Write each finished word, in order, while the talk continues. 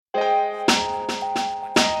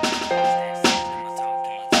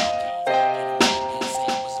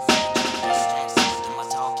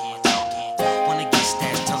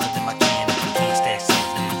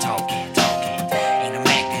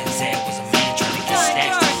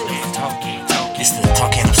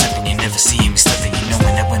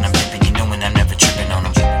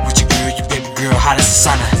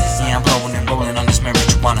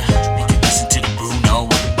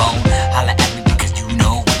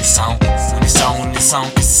song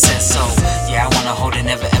cause it says so. Yeah, I wanna hold it,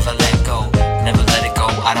 never ever let go. Never let it go,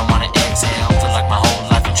 I don't wanna exhale. Feel like my whole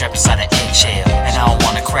life been trapped inside an eggshell. And I don't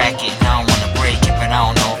wanna crack it, and I don't wanna break it, but I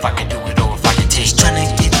don't know if I can do it or if I can take it. Just tryna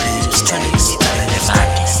get this, tryna get started if I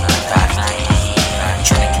can. I'm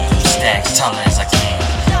tryna get them stacks taller as I can.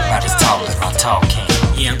 About as tall as my talking.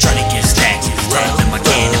 Yeah, I'm tryna get stacks taller than my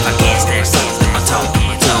can. If I can't stack taller than my talking.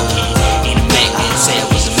 Ain't a Mac didn't say I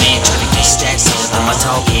was a man. Tryna get stacks taller than my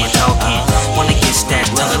talking. Wanna get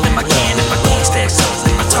stacks taller than my can. If I can't stack taller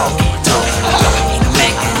than my talking. Ain't a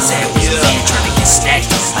Mac didn't say I was a man. Tryna get stacks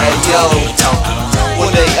taller than my talking.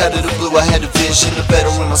 One day out of the blue I had a vision of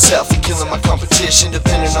bettering myself and killing my competition.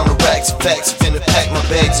 Depending on the racks and facts, finna pack my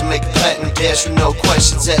bags and make a platinum dash with no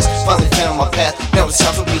questions asked. Finally found my path, now it's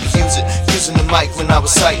time for me to use it. Using the mic when I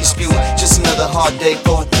was sighting spewing. Just another hard day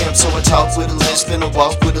for a pimp, so I talk with a lisp and I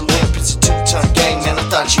walk with a limp. It's a two-ton game, man, I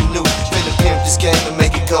thought you knew. Finna pimp this game and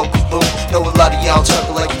make it go kaboom. Know a lot of y'all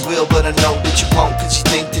talking like you will, but I know that you won't. Cause you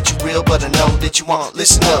think that you're real, but I know that you won't.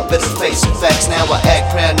 Listen up, better face the facts. Now I act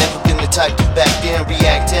proud, never been the type to back down,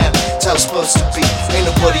 react out. It's how it's supposed to be. Ain't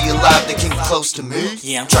nobody alive that can get close to me.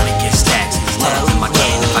 Yeah, I'm tryna get stacks taller than my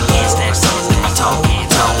can. If I can't stack taller than my talking.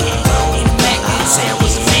 Ain't a Mac didn't say I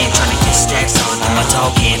was a man. Tryna get stacks taller than my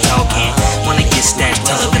talking. Wanna get stacks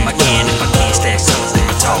taller than my can. If I can't stack taller than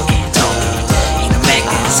my talking. Ain't a Mac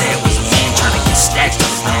didn't say I was a man. Tryna get stacks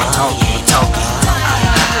taller than my talking.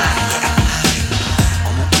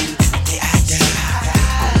 I'ma get it to the day I die.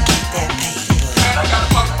 I'ma get that paper. I got a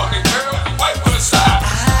motherfucking girl, white with a side.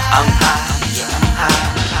 I'm high, yeah, I'm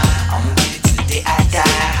high. I'ma get it to the day I die.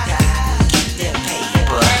 I'ma get that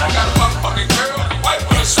paper. I got a motherfucking girl, white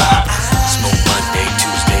with a side. Smoke Monday,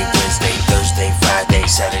 Tuesday, Wednesday, Thursday, Friday,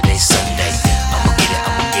 Saturday, Sunday. I'ma get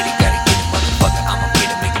it, gotta get it, motherfucker. I'ma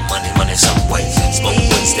get it, make it money some way. Smoke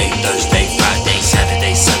Wednesday, Thursday, Friday,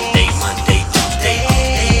 Saturday, Sunday, Monday, Tuesday.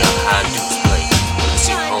 You know how I do play. Wanna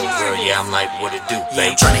see the whole girl, yeah, I'm like, what it do, babe?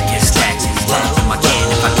 Yeah, I'm tryna get